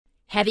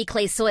Heavy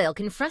clay soil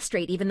can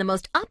frustrate even the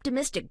most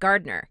optimistic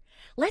gardener.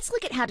 Let's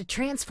look at how to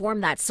transform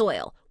that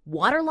soil,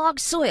 waterlogged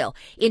soil,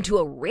 into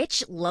a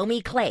rich,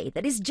 loamy clay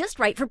that is just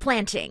right for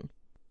planting.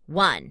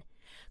 1.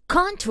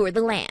 Contour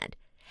the land.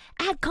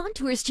 Add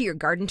contours to your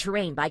garden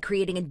terrain by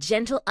creating a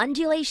gentle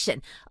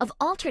undulation of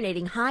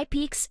alternating high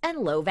peaks and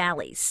low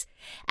valleys.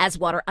 As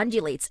water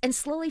undulates and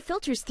slowly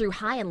filters through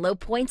high and low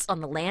points on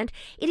the land,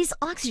 it is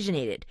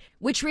oxygenated,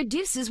 which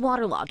reduces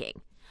waterlogging.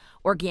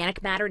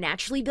 Organic matter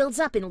naturally builds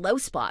up in low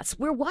spots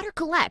where water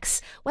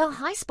collects, while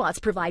high spots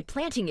provide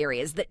planting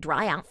areas that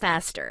dry out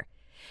faster.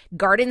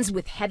 Gardens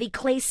with heavy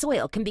clay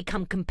soil can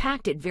become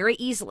compacted very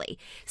easily,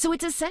 so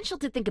it's essential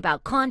to think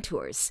about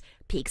contours,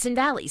 peaks and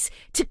valleys,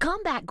 to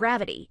combat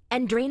gravity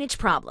and drainage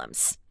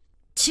problems.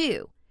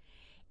 2.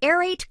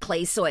 Aerate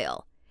clay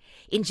soil.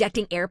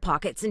 Injecting air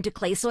pockets into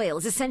clay soil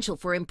is essential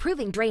for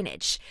improving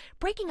drainage,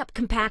 breaking up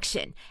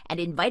compaction, and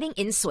inviting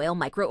in soil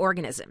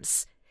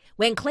microorganisms.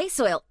 When clay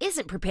soil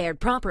isn't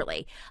prepared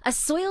properly, a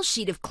soil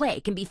sheet of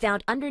clay can be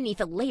found underneath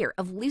a layer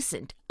of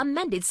loosened,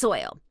 amended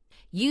soil.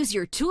 Use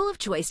your tool of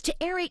choice to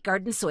aerate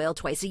garden soil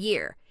twice a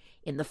year,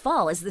 in the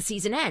fall as the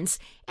season ends,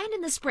 and in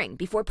the spring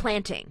before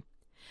planting.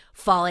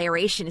 Fall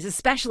aeration is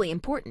especially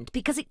important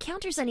because it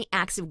counters any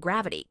acts of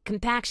gravity,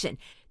 compaction,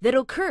 that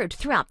occurred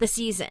throughout the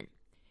season.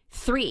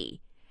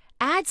 3.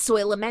 Add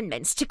soil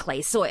amendments to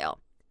clay soil.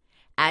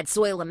 Add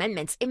soil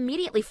amendments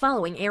immediately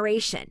following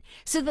aeration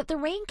so that the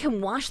rain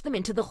can wash them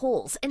into the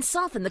holes and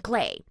soften the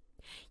clay.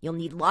 You'll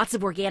need lots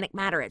of organic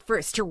matter at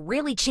first to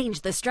really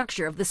change the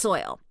structure of the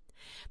soil.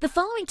 The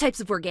following types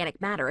of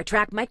organic matter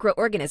attract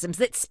microorganisms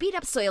that speed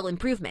up soil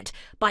improvement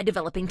by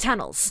developing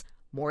tunnels,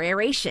 more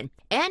aeration,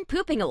 and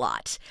pooping a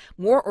lot,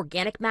 more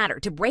organic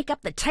matter to break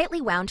up the tightly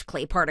wound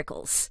clay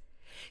particles.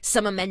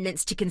 Some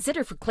amendments to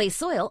consider for clay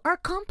soil are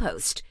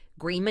compost,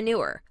 green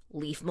manure,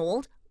 leaf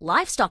mold,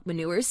 livestock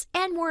manures,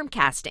 and worm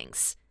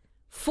castings.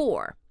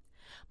 4.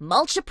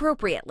 Mulch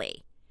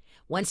appropriately.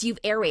 Once you've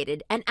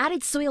aerated and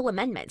added soil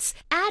amendments,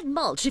 add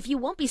mulch if you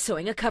won't be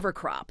sowing a cover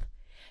crop.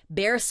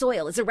 Bare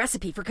soil is a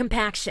recipe for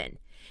compaction.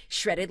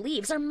 Shredded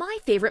leaves are my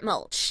favorite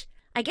mulch.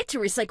 I get to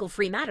recycle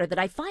free matter that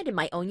I find in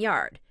my own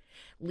yard.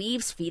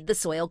 Leaves feed the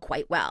soil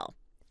quite well.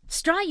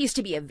 Straw used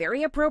to be a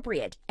very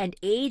appropriate and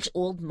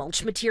age-old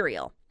mulch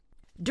material.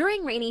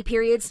 During rainy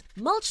periods,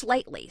 mulch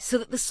lightly so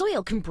that the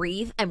soil can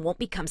breathe and won't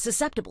become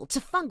susceptible to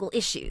fungal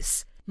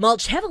issues.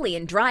 Mulch heavily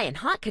in dry and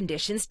hot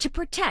conditions to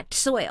protect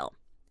soil.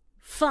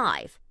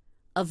 5.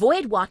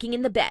 Avoid walking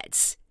in the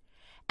beds.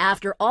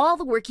 After all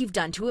the work you've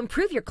done to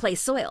improve your clay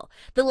soil,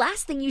 the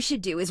last thing you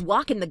should do is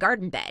walk in the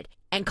garden bed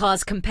and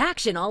cause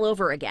compaction all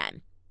over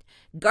again.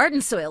 Garden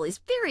soil is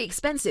very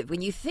expensive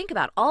when you think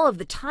about all of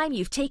the time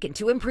you've taken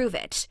to improve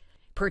it.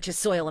 Purchase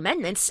soil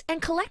amendments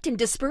and collect and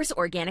disperse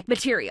organic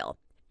material.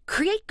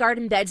 Create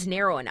garden beds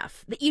narrow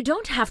enough that you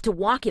don't have to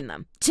walk in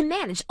them to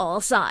manage all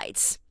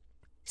sides.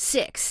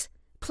 6.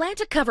 Plant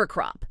a cover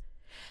crop.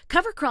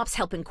 Cover crops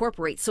help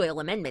incorporate soil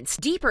amendments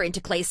deeper into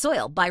clay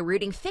soil by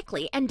rooting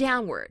thickly and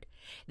downward.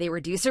 They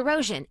reduce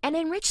erosion and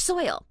enrich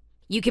soil.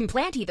 You can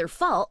plant either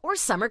fall or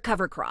summer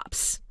cover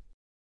crops.